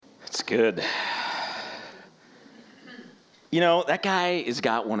good. You know, that guy has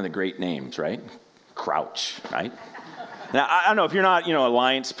got one of the great names, right? Crouch, right? Now, I don't know, if you're not,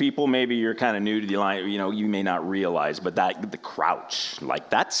 Alliance people, maybe you're kind of new to the Alliance, you may not realize, but the Crouch,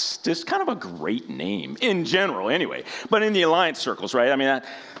 that's just kind of a great name, in general, anyway. But in the Alliance circles, right? I mean,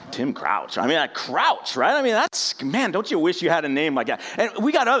 Tim Crouch, that Crouch, right? Man, don't you wish you had a name like that? And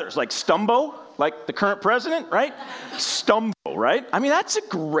we got others, like Stumbo, like the current president, right? Stumbo, right? That's a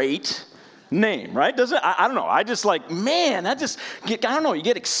great name, right? Doesn't it? I don't know. I just you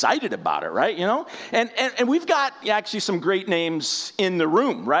get excited about it, right? And we've got actually some great names in the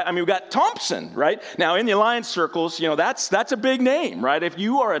room, right? We've got Thompson, right? Now in the Alliance circles, that's a big name, right? If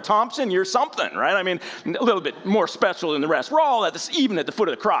you are a Thompson, you're something, right? A little bit more special than the rest. We're all even at the foot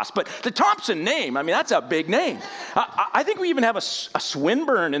of the cross, but the Thompson name, that's a big name. I think we even have a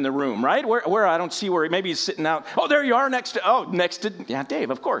Swinburne in the room, right? Where I don't see where maybe he's sitting out. Oh, there you are next to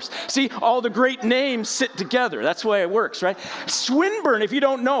Dave, of course. See, all the great names sit together. That's the way it works, right? Swinburne, if you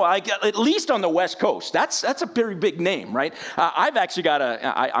don't know, at least on the West Coast, that's a very big name, right? I've actually got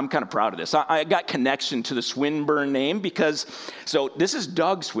I'm kind of proud of this. I got connection to the Swinburne name because, so this is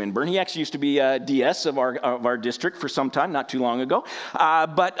Doug Swinburne. He actually used to be DS of our district for some time, not too long ago,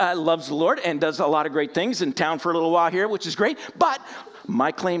 but loves the Lord and does a lot of great things in town for a little while here, which is great. But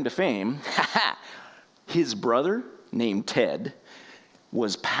my claim to fame, his brother named Ted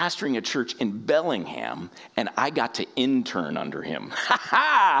was pastoring a church in Bellingham, and I got to intern under him.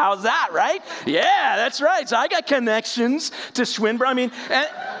 How's that, right? Yeah, that's right. So I got connections to Swinburne.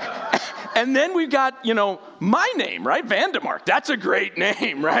 And then we've got, my name, right? Vandemark. That's a great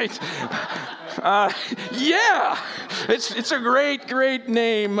name, right? Yeah, it's a great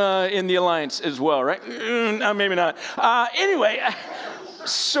name in the Alliance as well, right? Maybe not. Anyway,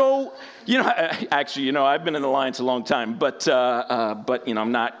 so... actually, I've been in the Alliance a long time, but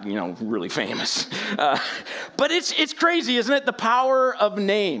I'm not, really famous. But it's crazy, isn't it? The power of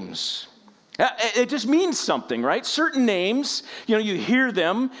names. It just means something, right? Certain names, you hear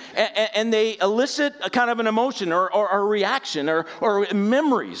them, and they elicit a kind of an emotion or a reaction or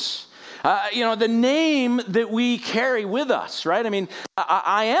memories. The name that we carry with us, right?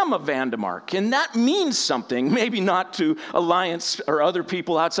 I am a Vandemark, and that means something, maybe not to Alliance or other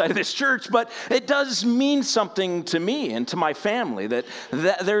people outside of this church, but it does mean something to me and to my family, that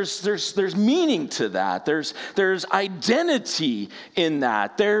there's meaning to that. There's identity in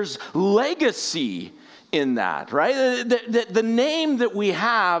that. There's legacy in that, right? The name that we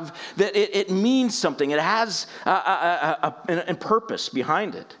have, that it means something. It has a purpose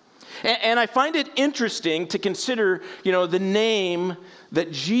behind it. And I find it interesting to consider, the name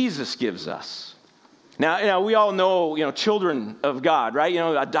that Jesus gives us. Now, we all know, children of God, right?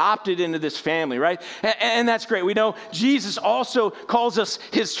 Adopted into this family, right? And that's great. We know Jesus also calls us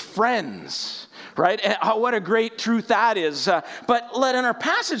his friends, right? And what a great truth that is. But in our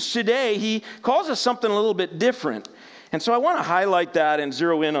passage today, he calls us something a little bit different. And so I want to highlight that and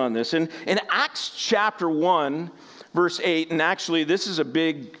zero in on this. In Acts chapter 1, verse 8, and actually this is a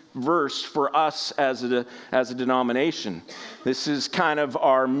big verse for us as a denomination. This is kind of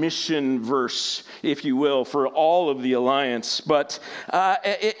our mission verse, if you will, for all of the Alliance. But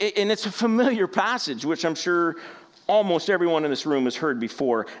and it's a familiar passage, which I'm sure almost everyone in this room has heard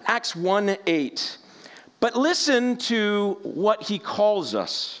before. Acts 1:8. But listen to what he calls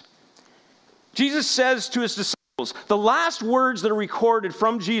us. Jesus says to his disciples, the last words that are recorded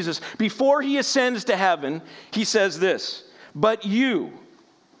from Jesus before he ascends to heaven, he says this: but you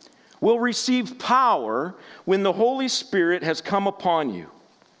will receive power when the Holy Spirit has come upon you,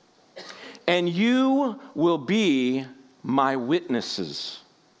 and you will be my witnesses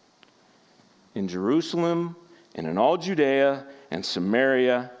in Jerusalem and in all Judea and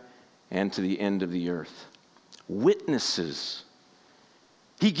Samaria and to the end of the earth. Witnesses.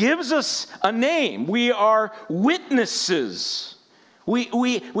 He gives us a name. We are witnesses.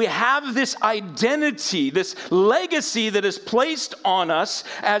 We have this identity, this legacy that is placed on us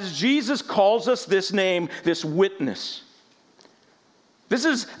as Jesus calls us this name, this witness. This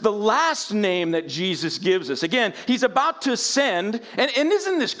is the last name that Jesus gives us. Again, he's about to ascend, and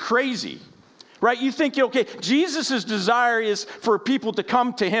isn't this crazy? Right? You think, okay, Jesus' desire is for people to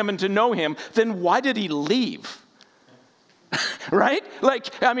come to him and to know him, then why did he leave? Right?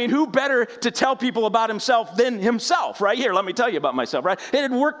 Who better to tell people about himself than himself, right? Here, let me tell you about myself, right? It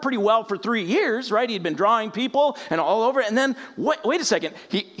had worked pretty well for 3 years, right? He'd been drawing people and all over. And then, wait a second.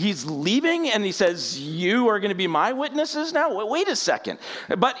 He's leaving and he says, you are going to be my witnesses now? Wait a second.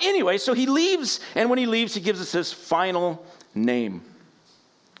 But anyway, so he leaves. And when he leaves, he gives us his final name.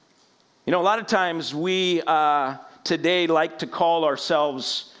 A lot of times we today like to call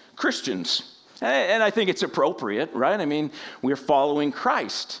ourselves Christians. And I think it's appropriate, right? I mean, we're following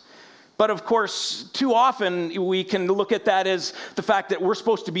Christ. But of course, too often we can look at that as the fact that we're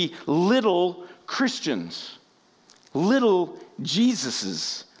supposed to be little Christians, little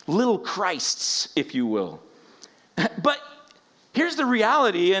Jesuses, little Christs, if you will. But here's the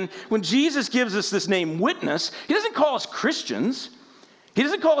reality, and when Jesus gives us this name Witness, he doesn't call us Christians. He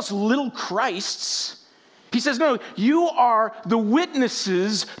doesn't call us little Christs. He says, no, you are the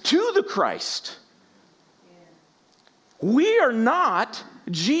witnesses to the Christ. We are not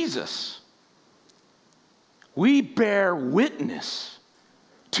Jesus. We bear witness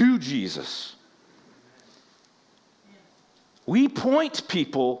to Jesus. We point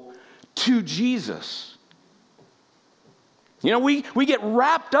people to Jesus. You know, we get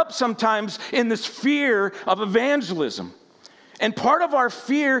wrapped up sometimes in this fear of evangelism. And part of our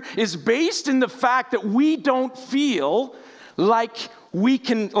fear is based in the fact that we don't feel like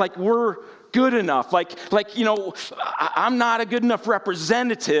we're good enough. I'm not a good enough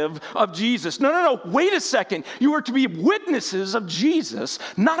representative of Jesus. No, wait a second. You are to be witnesses of Jesus,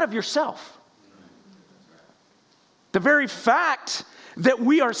 not of yourself. The very fact that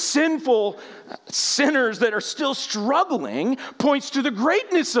we are sinful sinners that are still struggling points to the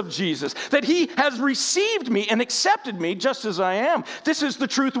greatness of Jesus, that he has received me and accepted me just as I am. This is the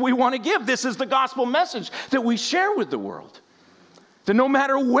truth we want to give. This is the gospel message that we share with the world. That no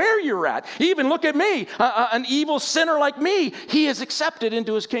matter where you're at, even look at me, an evil sinner like me, he is accepted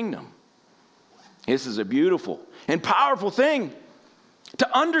into his kingdom. This is a beautiful and powerful thing.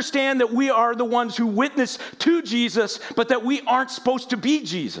 To understand that we are the ones who witness to Jesus, but that we aren't supposed to be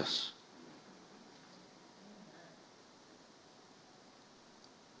Jesus.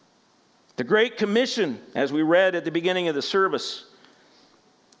 The Great Commission, as we read at the beginning of the service,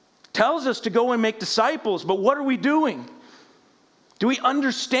 tells us to go and make disciples, but what are we doing? Do we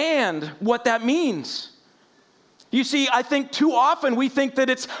understand what that means? You see, I think too often we think that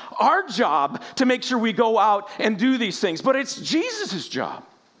it's our job to make sure we go out and do these things, but it's Jesus' job.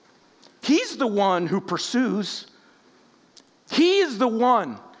 He's the one who pursues. He is the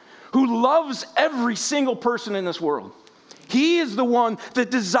one who loves every single person in this world. He is the one that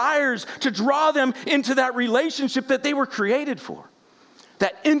desires to draw them into that relationship that they were created for,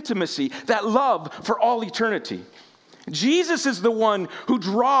 that intimacy, that love for all eternity. Jesus is the one who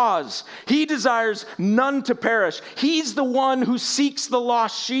draws. He desires none to perish. He's the one who seeks the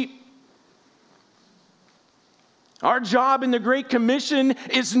lost sheep. Our job in the Great Commission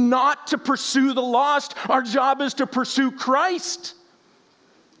is not to pursue the lost. Our job is to pursue Christ.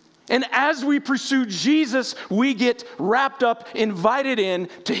 And as we pursue Jesus, we get wrapped up, invited in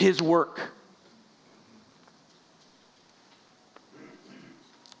to his work.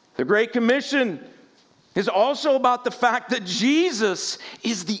 The Great Commission is also about the fact that Jesus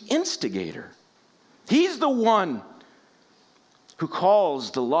is the instigator. He's the one who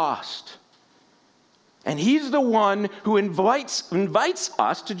calls the lost. And he's the one who invites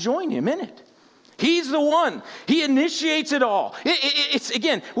us to join him in it. He's the one. He initiates it all. It's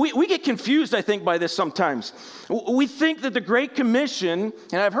again, we get confused, I think, by this sometimes. We think that the Great Commission,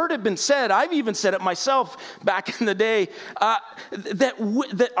 and I've heard it been said, I've even said it myself back in the day,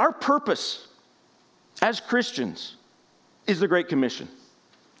 that our purpose as Christians is the Great Commission.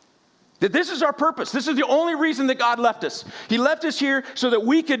 That this is our purpose. This is the only reason that God left us. He left us here so that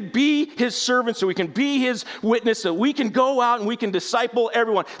we could be his servants, so we can be his witness, so we can go out and we can disciple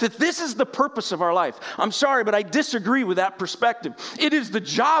everyone. That this is the purpose of our life. I'm sorry, but I disagree with that perspective. It is the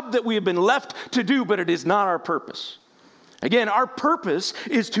job that we have been left to do, but it is not our purpose. Again, our purpose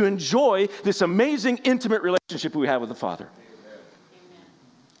is to enjoy this amazing, intimate relationship we have with the Father.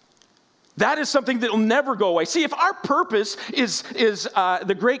 That is something that will never go away. See, if our purpose is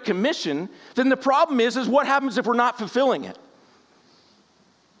the Great Commission, then the problem is what happens if we're not fulfilling it?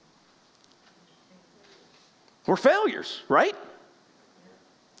 We're failures, right?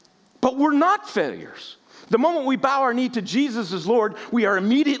 But we're not failures. The moment we bow our knee to Jesus as Lord, we are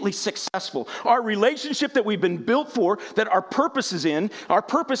immediately successful. Our relationship that we've been built for, that our purpose is in, our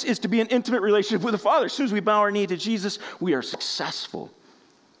purpose is to be an intimate relationship with the Father. As soon as we bow our knee to Jesus, we are successful.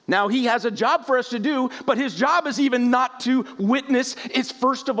 Now, he has a job for us to do, but his job is even not to witness. It's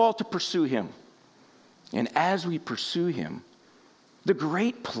first of all to pursue him. And as we pursue him, the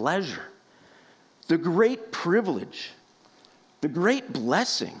great pleasure, the great privilege, the great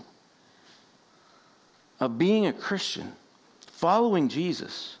blessing of being a Christian, following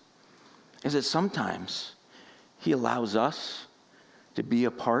Jesus, is that sometimes he allows us to be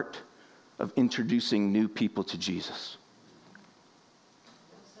a part of introducing new people to Jesus.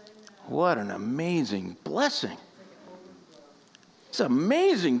 What an amazing blessing. It's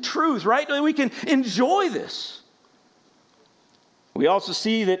amazing truth, right? We can enjoy this. We also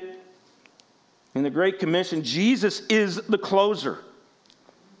see that in the Great Commission, Jesus is the closer.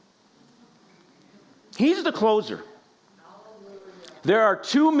 He's the closer. There are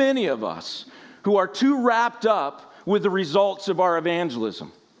too many of us who are too wrapped up with the results of our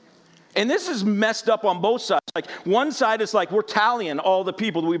evangelism. And this is messed up on both sides. Like one side is like we're tallying all the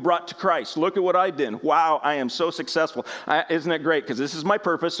people that we brought to Christ. Look at what I did. Wow, I am so successful. Isn't it great? Because this is my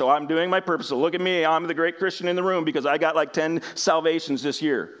purpose, so I'm doing my purpose. So look at me. I'm the great Christian in the room because I got like 10 salvations this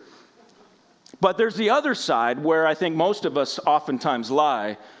year. But there's the other side where I think most of us oftentimes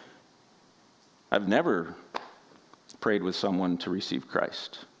lie. I've never prayed with someone to receive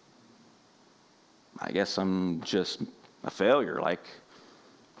Christ. I guess I'm just a failure.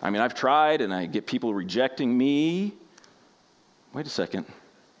 I've tried and I get people rejecting me. Wait a second.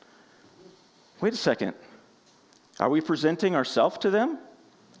 Are we presenting ourselves to them?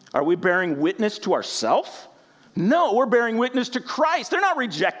 Are we bearing witness to ourselves? No, we're bearing witness to Christ. They're not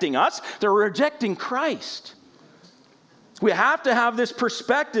rejecting us. They're rejecting Christ. We have to have this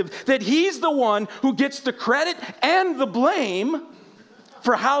perspective that He's the one who gets the credit and the blame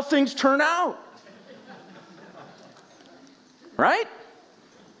for how things turn out. Right?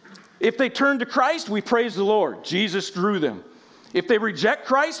 If they turn to Christ, we praise the Lord. Jesus drew them. If they reject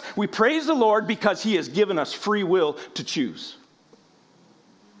Christ, we praise the Lord because He has given us free will to choose.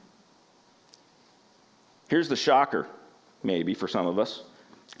 Here's the shocker, maybe for some of us.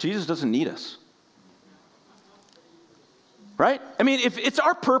 Jesus doesn't need us. Right? If it's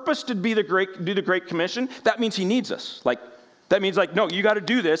our purpose to do the Great Commission, that means He needs us. That means no, you got to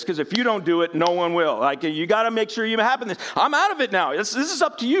do this because if you don't do it, no one will. You got to make sure you happen this. I'm out of it now. This is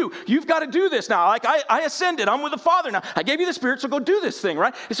up to you. You've got to do this now. I ascended. I'm with the Father now. I gave you the Spirit, so go do this thing,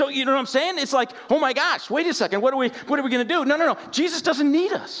 right? So you know what I'm saying? It's oh my gosh, wait a second. What are we going to do? No. Jesus doesn't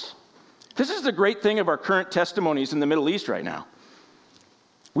need us. This is the great thing of our current testimonies in the Middle East right now.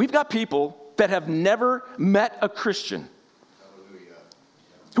 We've got people that have never met a Christian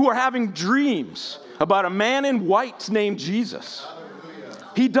who are having dreams about a man in white named Jesus.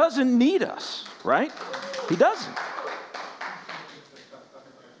 He doesn't need us, right? He doesn't.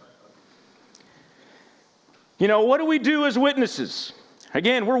 What do we do as witnesses?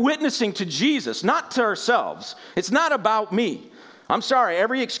 Again, we're witnessing to Jesus, not to ourselves. It's not about me. I'm sorry,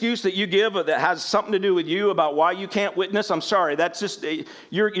 every excuse that you give that has something to do with you about why you can't witness, I'm sorry, that's just,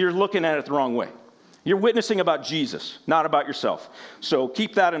 you're looking at it the wrong way. You're witnessing about Jesus, not about yourself. So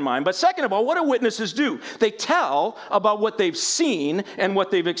keep that in mind. But second of all, what do witnesses do? They tell about what they've seen and what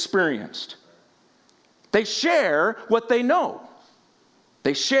they've experienced. They share what they know.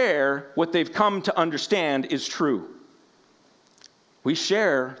 They share what they've come to understand is true. We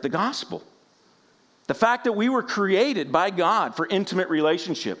share the gospel. The fact that we were created by God for intimate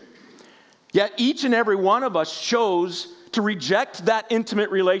relationship. Yet each and every one of us chose to reject that intimate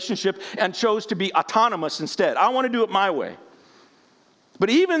relationship and chose to be autonomous instead. I want to do it my way. But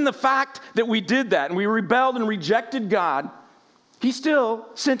even the fact that we did that and we rebelled and rejected God, He still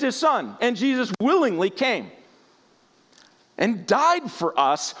sent His Son. And Jesus willingly came and died for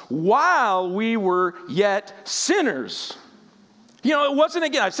us while we were yet sinners. It wasn't,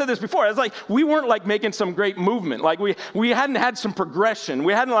 again, I've said this before, it's we weren't making some great movement. We hadn't had some progression.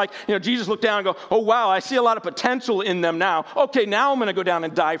 We hadn't Jesus looked down and go, oh wow, I see a lot of potential in them now. Okay, now I'm going to go down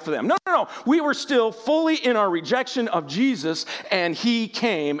and die for them. No. We were still fully in our rejection of Jesus, and He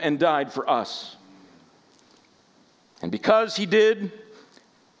came and died for us. And because He did,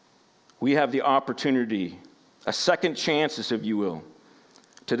 we have the opportunity, a second chance, if you will,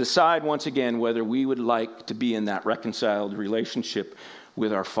 to decide once again whether we would like to be in that reconciled relationship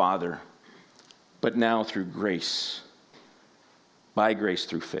with our Father, but now through grace, by grace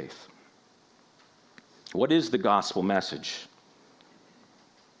through faith. What is the gospel message?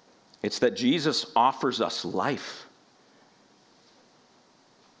 It's that Jesus offers us life.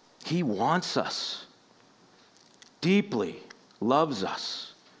 He wants us, deeply loves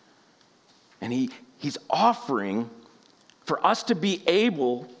us, and He's offering for us to be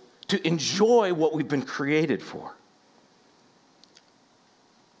able to enjoy what we've been created for.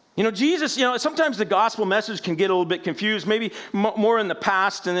 Jesus, sometimes the gospel message can get a little bit confused, maybe more in the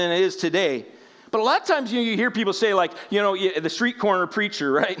past than it is today. But a lot of times you hear people say the street corner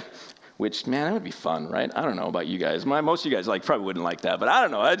preacher, right? Which, man, that would be fun, right? I don't know about you guys. Most of you guys probably wouldn't like that, but I don't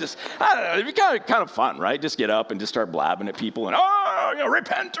know. I don't know. It'd be kind of fun, right? Just get up and just start blabbing at people and,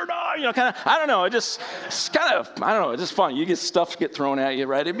 repent or not, kind of, I don't know. It's kind of, I don't know. It's just fun. You get stuff get thrown at you,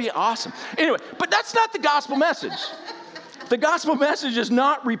 right? It'd be awesome. Anyway, but that's not the gospel message. The gospel message is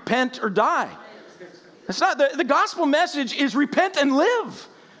not repent or die. It's not. The gospel message is repent and live.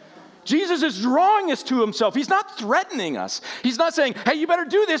 Jesus is drawing us to himself. He's not threatening us. He's not saying, hey, you better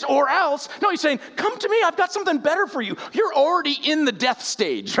do this or else. No, he's saying, come to me. I've got something better for you. You're already in the death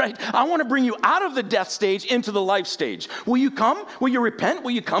stage, right? I want to bring you out of the death stage into the life stage. Will you come? Will you repent?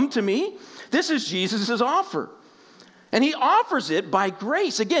 Will you come to me? This is Jesus' offer. And he offers it by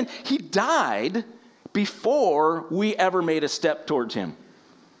grace. Again, he died before we ever made a step towards him.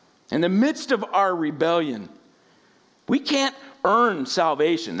 In the midst of our rebellion, we can't earn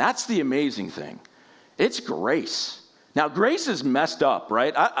salvation. That's the amazing thing. It's grace. Now, grace is messed up,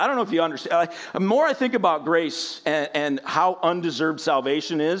 right? I don't know if you understand. The more I think about grace and how undeserved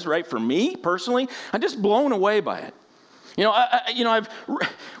salvation is, right, for me personally, I'm just blown away by it.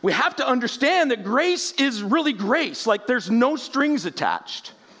 We have to understand that grace is really grace. Like, there's no strings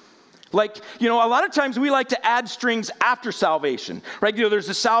attached. Like, a lot of times we like to add strings after salvation, right? There's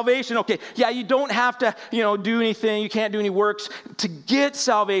the salvation. Okay, yeah, you don't have to, do anything. You can't do any works to get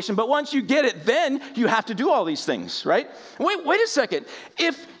salvation. But once you get it, then you have to do all these things, right? Wait a second.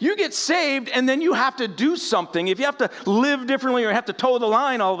 If you get saved and then you have to do something, if you have to live differently or have to toe the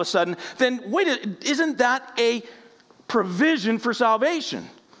line all of a sudden, then isn't that a provision for salvation?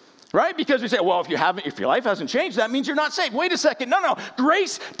 Right? Because we say, well, if your life hasn't changed, that means you're not saved. Wait a second. No.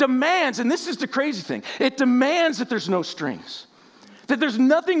 Grace demands, and this is the crazy thing, it demands that there's no strings. That there's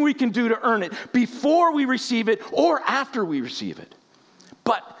nothing we can do to earn it before we receive it or after we receive it.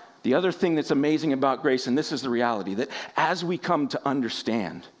 But the other thing that's amazing about grace, and this is the reality, that as we come to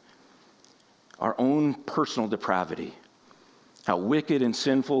understand our own personal depravity, how wicked and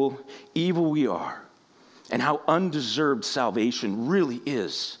sinful, evil we are, and how undeserved salvation really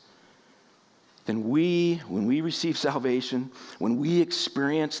is, then when we receive salvation, when we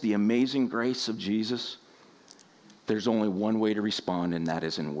experience the amazing grace of Jesus, there's only one way to respond, and that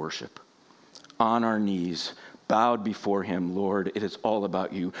is in worship. On our knees, bowed before him, Lord, it is all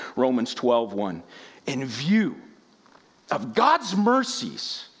about you. Romans 12:1. In view of God's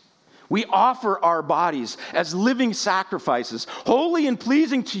mercies, we offer our bodies as living sacrifices, holy and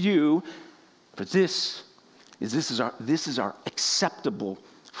pleasing to you, for this is our acceptable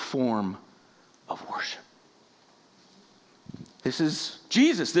form of worship. This is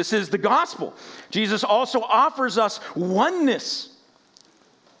Jesus. This is the gospel. Jesus also offers us oneness.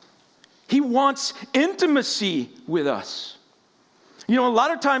 He wants intimacy with us. A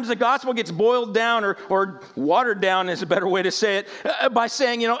lot of times the gospel gets boiled down or watered down is a better way to say it by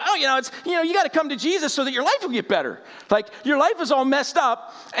saying, you got to come to Jesus so that your life will get better. Like, your life is all messed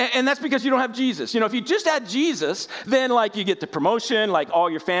up, and that's because you don't have Jesus. If you just had Jesus, then like you get the promotion, like all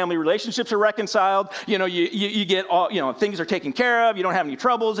your family relationships are reconciled. You get all, things are taken care of. You don't have any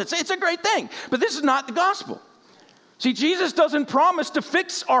troubles. It's a great thing. But this is not the gospel. See, Jesus doesn't promise to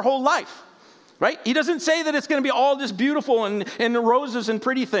fix our whole life. Right? He doesn't say that it's going to be all just beautiful and roses and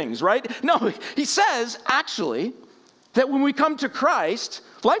pretty things, right? No, he says, actually, that when we come to Christ,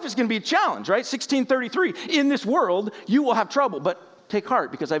 life is going to be a challenge, right? 16:33, in this world, you will have trouble, but take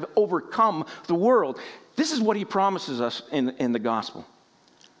heart because I've overcome the world. This is what he promises us in the gospel.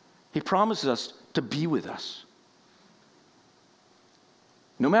 He promises us to be with us.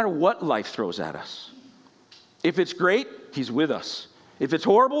 No matter what life throws at us. If it's great, he's with us. If it's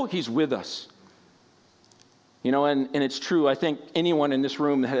horrible, he's with us. And it's true, I think anyone in this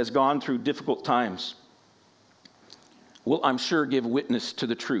room that has gone through difficult times will, I'm sure, give witness to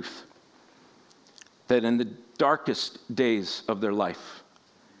the truth that in the darkest days of their life,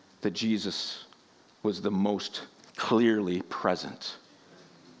 that Jesus was the most clearly present.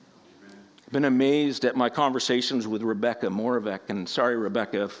 I've been amazed at my conversations with Rebecca Moravec, and sorry,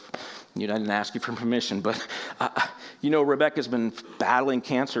 Rebecca, if I didn't ask you for permission, but Rebecca's been battling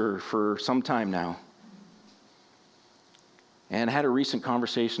cancer for some time now. And I had a recent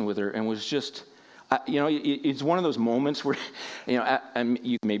conversation with her and was just, it's one of those moments where,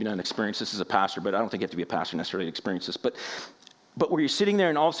 you maybe not experience this as a pastor, but I don't think you have to be a pastor necessarily to experience this. But where you're sitting there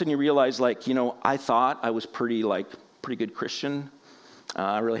and all of a sudden you realize, I thought I was pretty good Christian.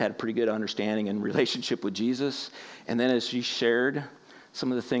 I really had a pretty good understanding and relationship with Jesus. And then as she shared some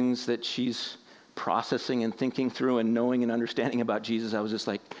of the things that she's processing and thinking through and knowing and understanding about Jesus, I was just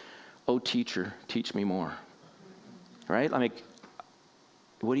like, oh, teacher, teach me more. Right?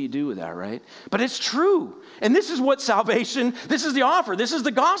 What do you do with that, right? But it's true. And this is what salvation, this is the offer. This is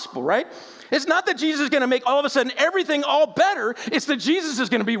the gospel, right? It's not that Jesus is going to make all of a sudden everything all better. It's that Jesus is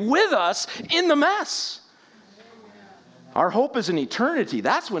going to be with us in the mess. Our hope is in eternity.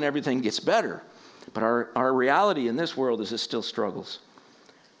 That's when everything gets better. But our reality in this world is it still struggles.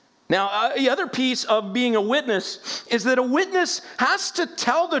 Now, the other piece of being a witness is that a witness has to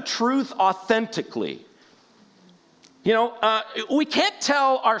tell the truth authentically. We can't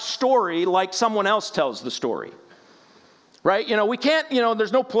tell our story like someone else tells the story, right? We can't,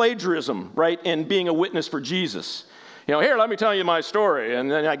 there's no plagiarism, right, in being a witness for Jesus. Here, let me tell you my story.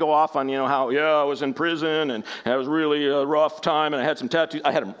 And then I go off on, how, I was in prison and it was really a rough time and I had some tattoos.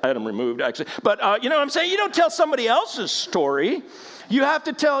 I had them removed, actually. But, you know what I'm saying? You don't tell somebody else's story. You have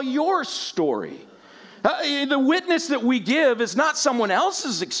to tell your story. The witness that we give is not someone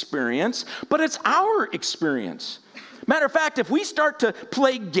else's experience, but it's our experience. Matter of fact, if we start to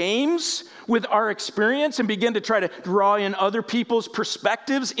play games with our experience and begin to try to draw in other people's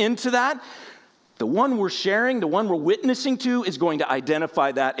perspectives into that, the one we're sharing, the one we're witnessing to, is going to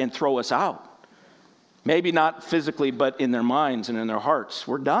identify that and throw us out. Maybe not physically, but in their minds and in their hearts.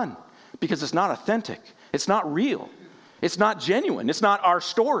 We're done because it's not authentic. It's not real. It's not genuine. It's not our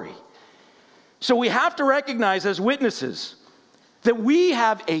story. So we have to recognize as witnesses that we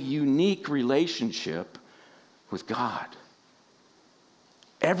have a unique relationship with God.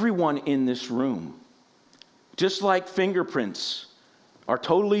 Everyone in this room, just like fingerprints are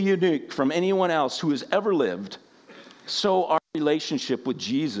totally unique from anyone else who has ever lived, so our relationship with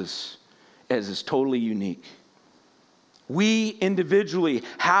Jesus is totally unique. We individually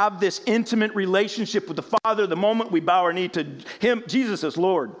have this intimate relationship with the Father the moment we bow our knee to Him, Jesus as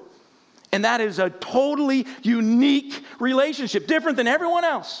Lord. And that is a totally unique relationship, different than everyone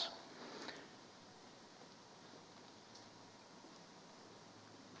else.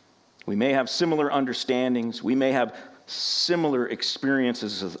 We may have similar understandings. We may have similar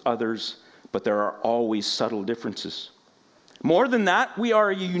experiences as others, but there are always subtle differences. More than that, we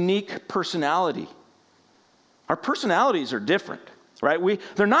are a unique personality. Our personalities are different, right?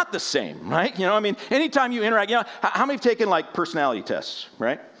 They're not the same, right? Anytime you interact, how many have taken like personality tests,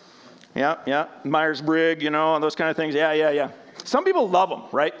 right? Yeah. Myers-Briggs, and those kind of things. Yeah. Some people love them,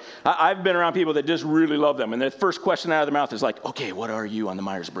 right? I've been around people that just really love them. And the first question out of their mouth is like, okay, what are you on the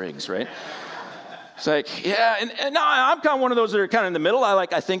Myers-Briggs, right? It's like, yeah, and no, I'm kind of one of those that are kind of in the middle. I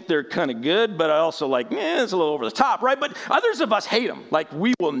think they're kind of good, but I also it's a little over the top, right? But others of us hate them. Like,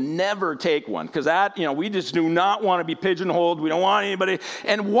 we will never take one because we just do not want to be pigeonholed. We don't want anybody.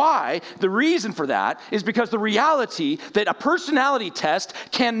 And why? The reason for that is because the reality that a personality test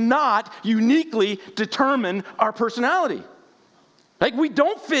cannot uniquely determine our personality. Like, we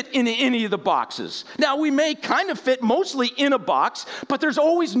don't fit in any of the boxes. Now, we may kind of fit mostly in a box, but there's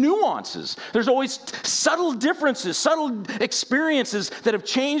always nuances. There's always subtle differences, subtle experiences that have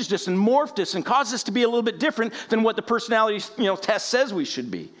changed us and morphed us and caused us to be a little bit different than what the personality test says we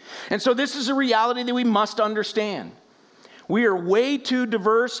should be. And so this is a reality that we must understand. We are way too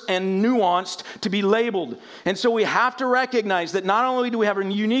diverse and nuanced to be labeled. And so we have to recognize that not only do we have a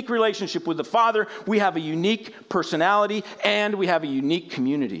unique relationship with the Father, we have a unique personality and we have a unique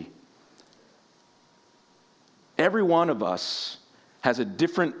community. Every one of us has a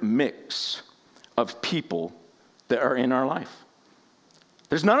different mix of people that are in our life.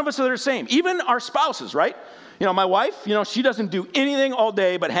 There's none of us that are the same. Even our spouses, right? My wife, she doesn't do anything all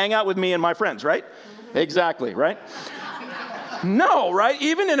day but hang out with me and my friends, right? Exactly, right? No, right?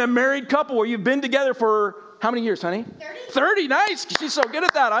 Even in a married couple where you've been together for how many years, honey? 30, nice. She's so good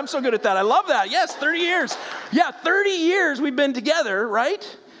at that. I'm so good at that. I love that. Yes, 30 years. Yeah, 30 years we've been together,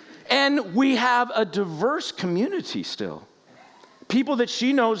 right? And we have a diverse community still. People that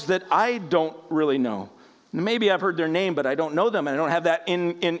she knows that I don't really know. Maybe I've heard their name, but I don't know them, and I don't have that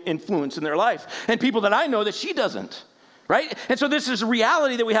influence in their life. And people that I know that she doesn't, right? And so this is a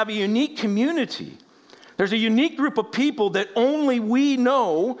reality that we have a unique community. There's a unique group of people that only we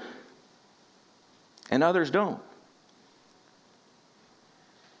know and others don't.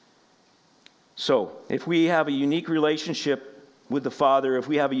 So, if we have a unique relationship with the Father, if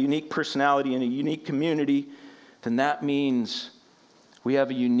we have a unique personality and a unique community, then that means we have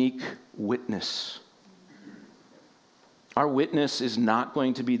a unique witness. Our witness is not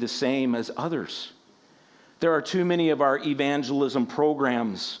going to be the same as others. There are too many of our evangelism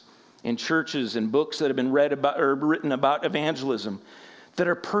programs in churches and books that have been read about or written about evangelism that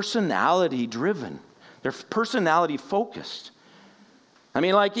are personality driven. They're personality focused.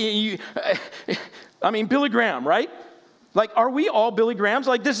 Billy Graham, right? Like, are we all Billy Grahams?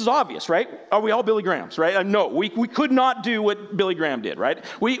 Like, this is obvious, right? Are we all Billy Grahams, right? No, we could not do what Billy Graham did, right?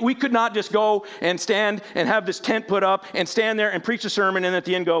 We could not just go and stand and have this tent put up and stand there and preach a sermon and at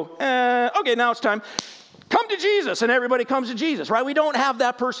the end go, okay, now it's time. Come to Jesus, and everybody comes to Jesus, right? We don't have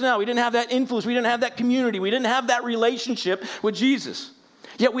that personality. We didn't have that influence. We didn't have that community. We didn't have that relationship with Jesus.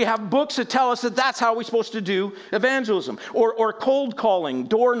 Yet we have books that tell us that that's how we're supposed to do evangelism. Or cold calling,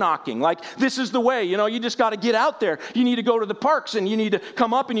 door knocking. Like, this is the way. You just got to get out there. You need to go to the parks, and you need to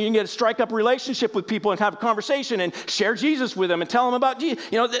come up, and you need to strike up a relationship with people and have a conversation and share Jesus with them and tell them about Jesus.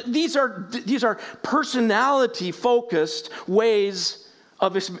 These are personality-focused ways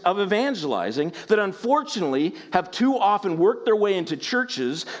of evangelizing that unfortunately have too often worked their way into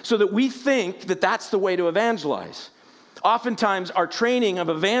churches so that we think that that's the way to evangelize. Oftentimes, our training of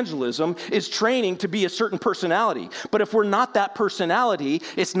evangelism is training to be a certain personality. But if we're not that personality,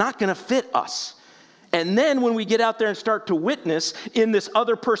 it's not going to fit us. And then when we get out there and start to witness in this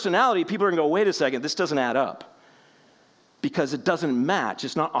other personality, people are going to go, wait a second, this doesn't add up. Because it doesn't match.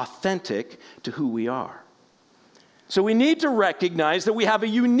 It's not authentic to who we are. So we need to recognize that we have a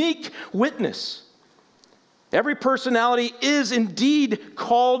unique witness. Every personality is indeed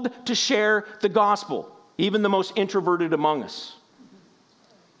called to share the gospel. Even the most introverted among us.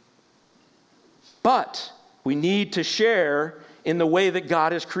 But we need to share in the way that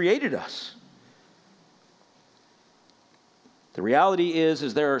God has created us. The reality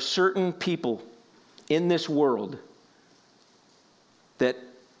is there are certain people in this world that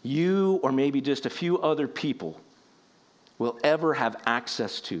you or maybe just a few other people will ever have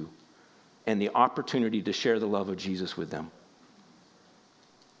access to and the opportunity to share the love of Jesus with them.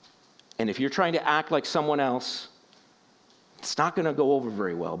 And if you're trying to act like someone else, it's not going to go over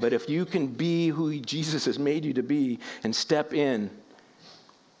very well. But if you can be who Jesus has made you to be and step in,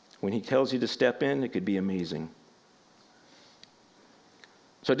 when he tells you to step in, it could be amazing.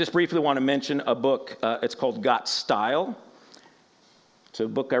 So I just briefly want to mention a book. It's called Got Style. It's a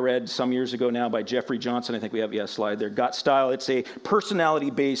book I read some years ago now by Jeffrey Johnson. I think we have a slide there. Got Style. It's a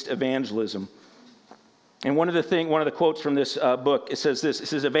personality-based evangelism. And one of the quotes from this book, it says this. It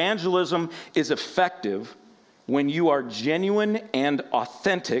says, evangelism is effective when you are genuine and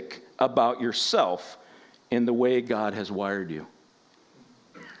authentic about yourself in the way God has wired you.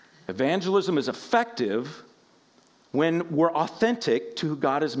 Evangelism is effective when we're authentic to who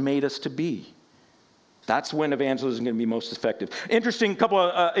God has made us to be. That's when evangelism is going to be most effective. Couple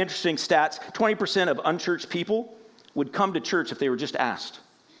of interesting stats. 20% of unchurched people would come to church if they were just asked.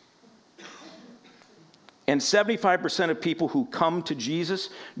 And 75% of people who come to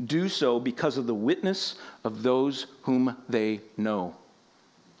Jesus do so because of the witness of those whom they know.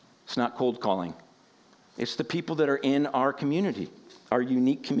 It's not cold calling. It's the people that are in our community, our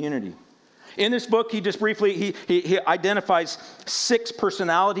unique community. In this book, he just briefly, he identifies 6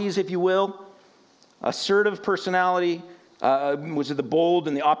 personalities, if you will. Assertive personality, which is the bold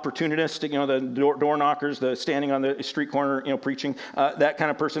and the opportunistic, the door knockers, the standing on the street corner, preaching, that kind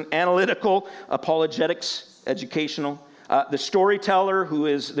of person. Analytical, apologetics, educational. The storyteller, who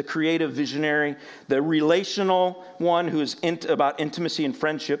is the creative visionary. The relational one, who is about intimacy and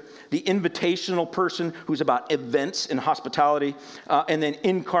friendship. The invitational person, who's about events and hospitality. And then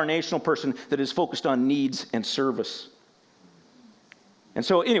incarnational person that is focused on needs and service. And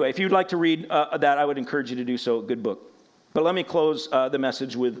so anyway, if you'd like to read that, I would encourage you to do so. Good book. But let me close the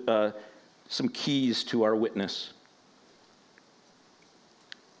message with some keys to our witness.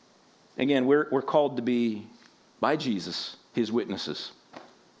 Again, we're called to be, by Jesus, his witnesses.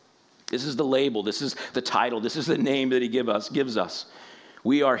 This is the label. This is the title. This is the name that he gives us.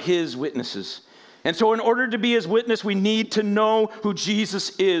 We are his witnesses. And so in order to be his witness, we need to know who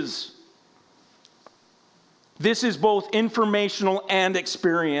Jesus is. This is both informational and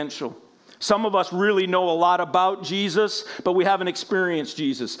experiential. Some of us really know a lot about Jesus, but we haven't experienced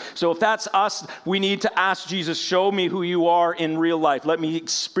Jesus. So if that's us, we need to ask Jesus, show me who you are in real life. Let me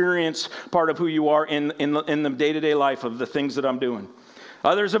experience part of who you are in the day-to-day life of the things that I'm doing.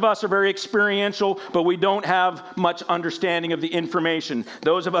 Others of us are very experiential, but we don't have much understanding of the information.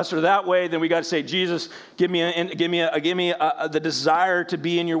 Those of us are that way, then we got to say, Jesus, give me the desire to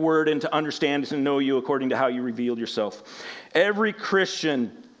be in your word and to understand and know you according to how you revealed yourself. Every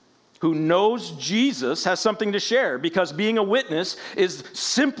Christian who knows Jesus has something to share, because being a witness is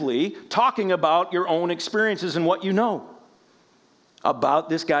simply talking about your own experiences and what you know about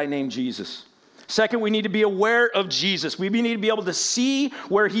this guy named Jesus. Second, we need to be aware of Jesus. We need to be able to see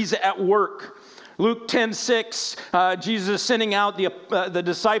where he's at work. Luke 10:6, Jesus is sending out the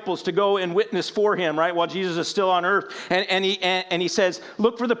disciples to go and witness for him, right, while Jesus is still on earth. And he says,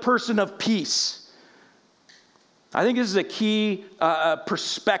 look for the person of peace. I think this is a key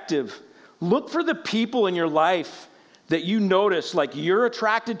perspective. Look for the people in your life that you notice, like you're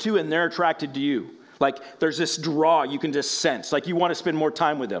attracted to and they're attracted to you. Like there's this draw you can just sense, like you want to spend more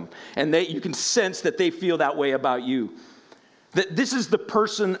time with them. And you can sense that they feel that way about you. That this is the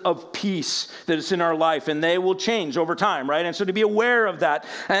person of peace that is in our life, and they will change over time, right? And so to be aware of that,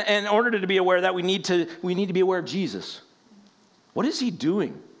 and in order to be aware of that, we need to be aware of Jesus. What is he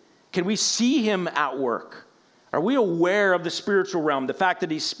doing? Can we see him at work? Are we aware of the spiritual realm, the fact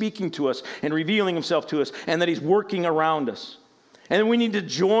that he's speaking to us and revealing himself to us, and that he's working around us? And then we need to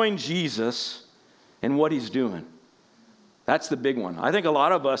join Jesus in what he's doing. That's the big one. I think a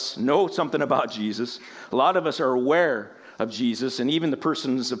lot of us know something about Jesus. A lot of us are aware of Jesus and even the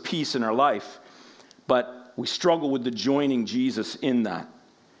persons of peace in our life, but we struggle with the joining Jesus in that.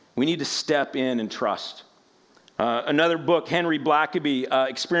 We need to step in and trust. Another book, Henry Blackaby,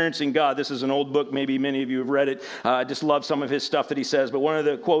 Experiencing God. This is an old book. Maybe many of you have read it. I just love some of his stuff that he says. But one of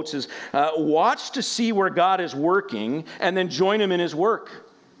the quotes is, watch to see where God is working and then join him in his work.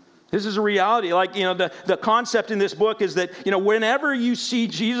 This is a reality. Like, the concept in this book is that, whenever you see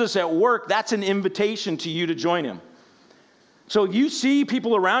Jesus at work, that's an invitation to you to join him. So you see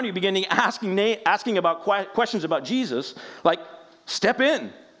people around you beginning asking about questions about Jesus, like, step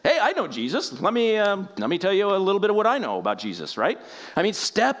in. Hey, I know Jesus. Let me tell you a little bit of what I know about Jesus, right? I mean,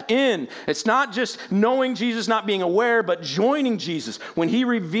 step in. It's not just knowing Jesus, not being aware, but joining Jesus. When he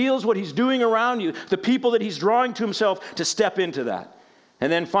reveals what he's doing around you, the people that he's drawing to himself, to step into that.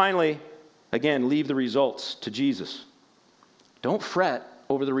 And then finally, again, leave the results to Jesus. Don't fret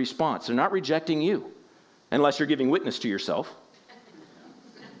over the response. They're not rejecting you, unless you're giving witness to yourself.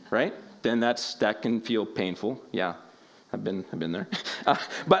 Right? Then that can feel painful. Yeah, I've been there.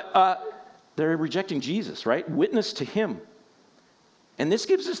 But they're rejecting Jesus, right? Witness to him. And this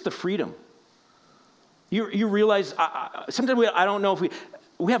gives us the freedom. You realize, sometimes I don't know if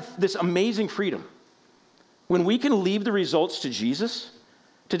we have this amazing freedom. When we can leave the results to Jesus,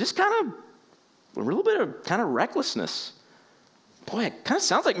 to just kind of, a little bit of kind of recklessness. Boy, it kind of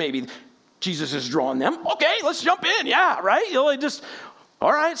sounds like maybe Jesus is drawing them. Okay, let's jump in. Yeah, right?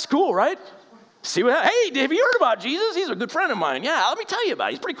 All right, it's cool, right? See what happens. Hey, have you heard about Jesus? He's a good friend of mine. Yeah, let me tell you about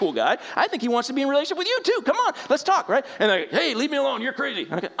it. He's a pretty cool guy. I think he wants to be in a relationship with you too. Come on, let's talk, right? And they're like, hey, leave me alone. You're crazy.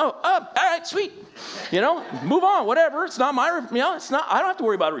 And I go, all right, sweet. Move on, whatever. It's not my, it's not, I don't have to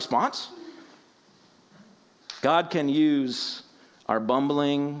worry about a response. God can use our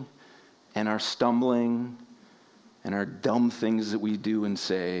bumbling and our stumbling and our dumb things that we do and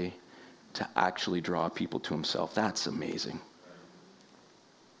say to actually draw people to himself. That's amazing.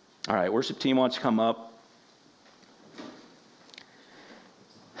 All right, worship team wants to come up.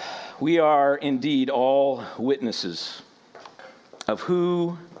 We are indeed all witnesses of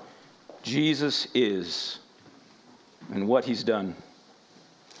who Jesus is and what he's done.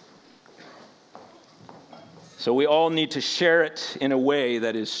 So we all need to share it in a way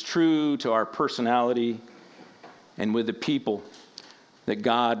that is true to our personality and with the people that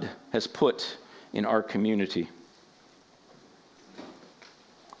God has put in our community.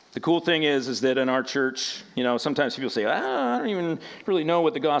 The cool thing is that in our church, sometimes people say, I don't even really know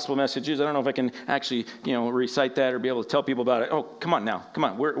what the gospel message is. I don't know if I can actually, recite that or be able to tell people about it. Oh, come on now. Come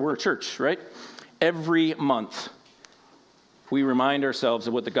on. We're a church, right? Every month, we remind ourselves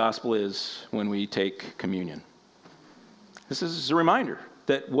of what the gospel is when we take communion. This is a reminder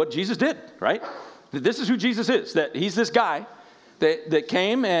that what Jesus did, right? That this is who Jesus is, that he's this guy that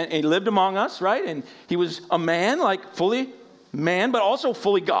came and he lived among us, right? And he was a man, like fully man, but also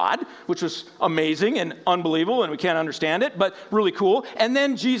fully God, which was amazing and unbelievable, and we can't understand it, but really cool. And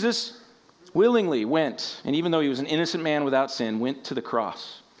then Jesus willingly went, and even though he was an innocent man without sin, went to the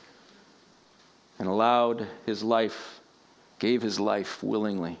cross and allowed his life, gave his life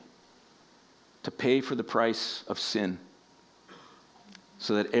willingly to pay for the price of sin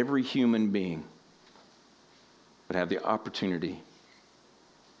so that every human being would have the opportunity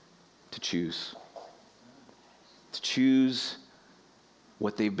to choose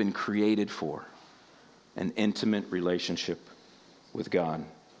what they've been created for, an intimate relationship with God.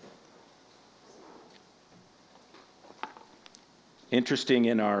 Interesting,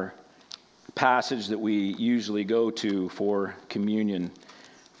 in our passage that we usually go to for communion,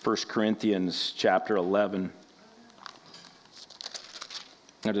 1 Corinthians chapter 11.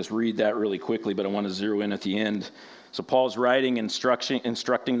 I'll just read that really quickly, but I want to zero in at the end. So Paul's writing,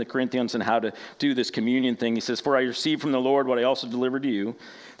 instructing the Corinthians on how to do this communion thing. He says, "For I received from the Lord what I also delivered to you,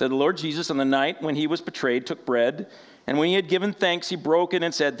 that the Lord Jesus, on the night when he was betrayed, took bread, and when he had given thanks, he broke it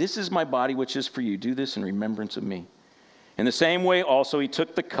and said, 'This is my body, which is for you. Do this in remembrance of me.' In the same way also he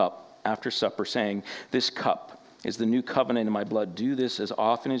took the cup after supper, saying, 'This cup is the new covenant in my blood. Do this as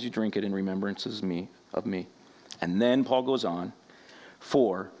often as you drink it in remembrance of me.' And then Paul goes on,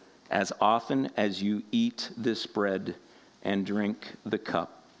 'For as often as you eat this bread and drink the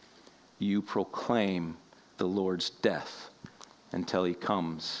cup, you proclaim the Lord's death until he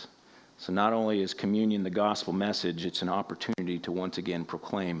comes. So not only is communion the gospel message, it's an opportunity to once again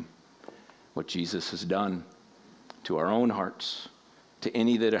proclaim what Jesus has done to our own hearts, to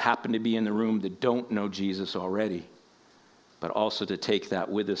any that happen to be in the room that don't know Jesus already, but also to take that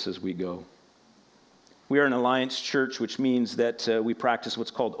with us as we go. We are an Alliance church, which means that we practice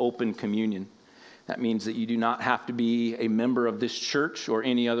what's called open communion. That means that you do not have to be a member of this church or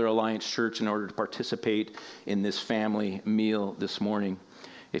any other Alliance church in order to participate in this family meal this morning.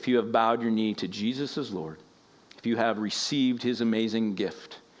 If you have bowed your knee to Jesus as Lord, if you have received his amazing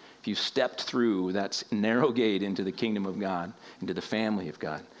gift, if you stepped through that narrow gate into the kingdom of God, into the family of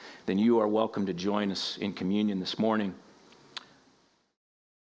God, then you are welcome to join us in communion this morning.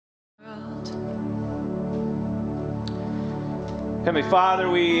 Heavenly Father,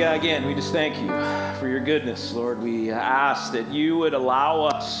 we just thank you for your goodness, Lord. We ask that you would allow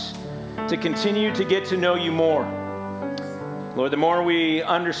us to continue to get to know you more. Lord, the more we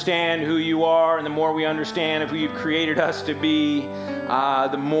understand who you are and the more we understand who you've created us to be,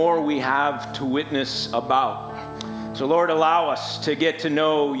 the more we have to witness about. So, Lord, allow us to get to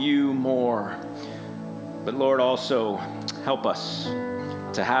know you more. But, Lord, also help us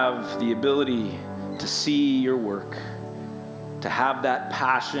to have the ability to see your work, to have that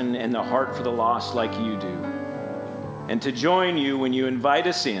passion and the heart for the lost like you do, and to join you when you invite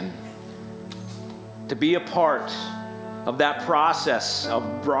us in, to be a part of that process of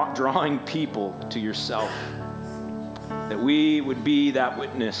drawing people to yourself, that we would be that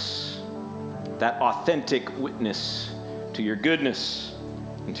witness, that authentic witness to your goodness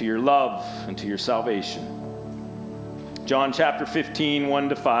and to your love and to your salvation. John chapter 15,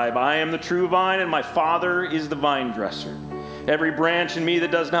 1-5, I am the true vine and my Father is the vine dresser. Every branch in me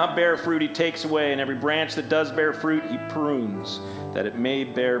that does not bear fruit, he takes away, and every branch that does bear fruit, he prunes, that it may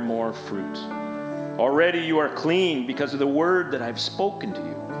bear more fruit. Already you are clean because of the word that I've spoken to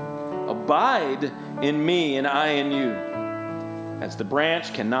you. Abide in me, and I in you. As the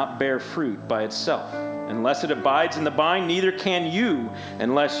branch cannot bear fruit by itself, unless it abides in the vine, neither can you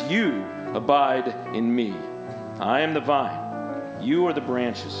unless you abide in me. I am the vine, you are the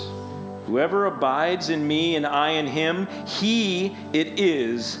branches. Whoever abides in me and I in him, he it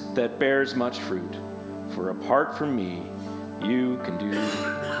is that bears much fruit. For apart from me, you can do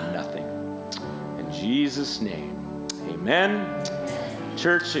nothing. In Jesus' name, amen.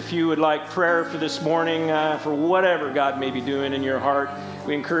 Church, if you would like prayer for this morning, for whatever God may be doing in your heart,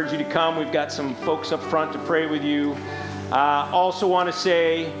 we encourage you to come. We've got some folks up front to pray with you. Also want to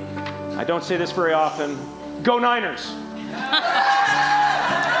say, I don't say this very often, go Niners!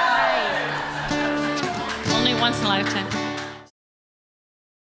 Only once in a lifetime.